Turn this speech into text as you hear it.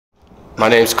My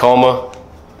name's KOMA.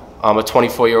 I'm a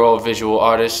 24-year-old visual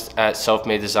artist at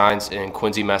Self-Made Designs in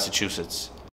Quincy, Massachusetts.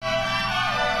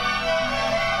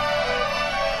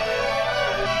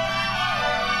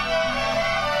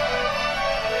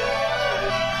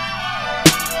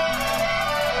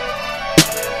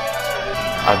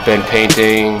 I've been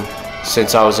painting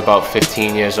since I was about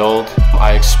 15 years old.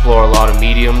 I explore a lot of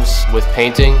mediums with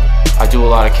painting. I do a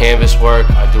lot of canvas work,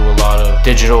 I do a lot of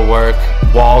digital work.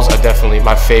 Walls are definitely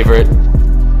my favorite.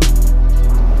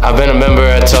 I've been a member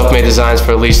at Self-Made Designs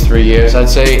for at least 3 years, I'd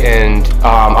say, and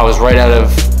I was right out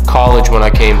of college when I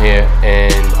came here,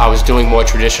 and I was doing more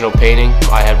traditional painting.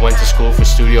 I had went to school for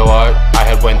studio art. I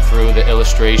had went through the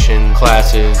illustration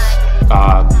classes,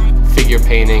 figure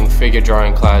painting, figure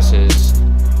drawing classes.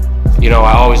 You know,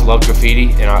 I always loved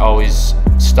graffiti and I always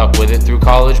stuck with it through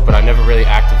college, but I never really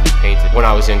actively painted when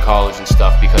I was in college and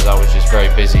stuff because I was just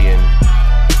very busy and,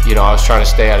 you know, I was trying to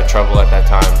stay out of trouble at that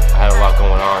time. I had a lot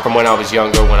going on. From when I was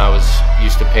younger, when I was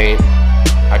used to paint,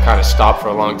 I kind of stopped for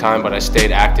a long time, but I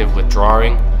stayed active with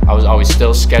drawing. I was always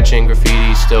still sketching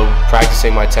graffiti, still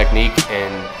practicing my technique,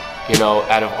 and, you know,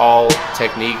 out of all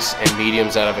techniques and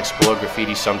mediums that I've explored,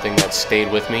 graffiti is something that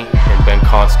stayed with me and been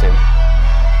constant.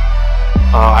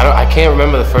 I can't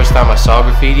remember the first time I saw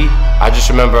graffiti. I just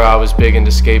remember I was big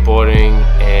into skateboarding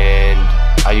and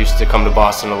I used to come to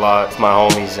Boston a lot with my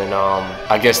homies, and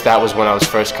I guess that was when I was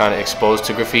first kind of exposed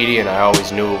to graffiti, and I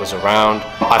always knew it was around.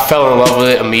 I fell in love with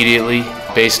it immediately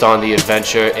based on the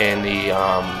adventure and the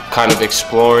kind of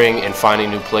exploring and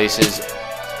finding new places.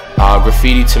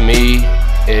 Graffiti to me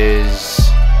is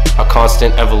a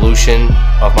constant evolution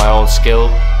of my own skill,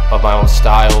 of my own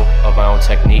style, of my own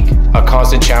technique. A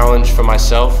constant challenge for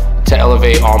myself to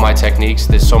elevate all my techniques.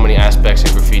 There's so many aspects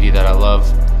in graffiti that I love,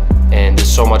 and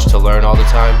there's so much to learn all the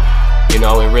time. You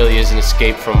know, it really is an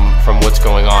escape from what's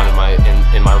going on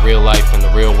in my real life, in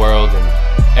the real world,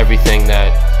 and everything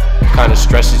that kind of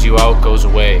stresses you out goes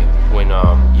away when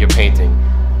you're painting.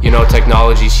 You know,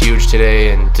 technology's huge today,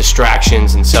 and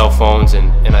distractions and cell phones,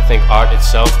 and I think art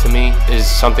itself to me is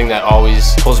something that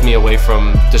always pulls me away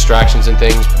from distractions and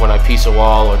things. When I piece a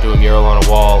wall or do a mural on a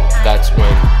wall, that's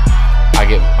when I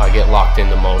get locked in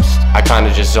the most. I kind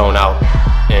of just zone out,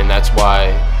 and that's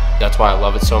why I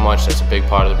love it so much. That's a big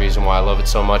part of the reason why I love it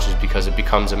so much, is because it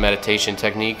becomes a meditation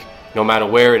technique. No matter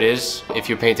where it is, if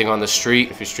you're painting on the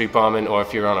street, if you're street bombing, or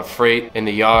if you're on a freight, in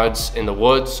the yards, in the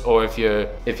woods, or if you're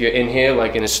in here,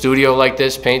 like in a studio like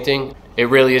this, painting, it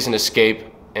really is an escape,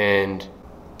 and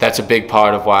that's a big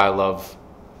part of why I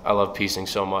love piecing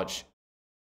so much.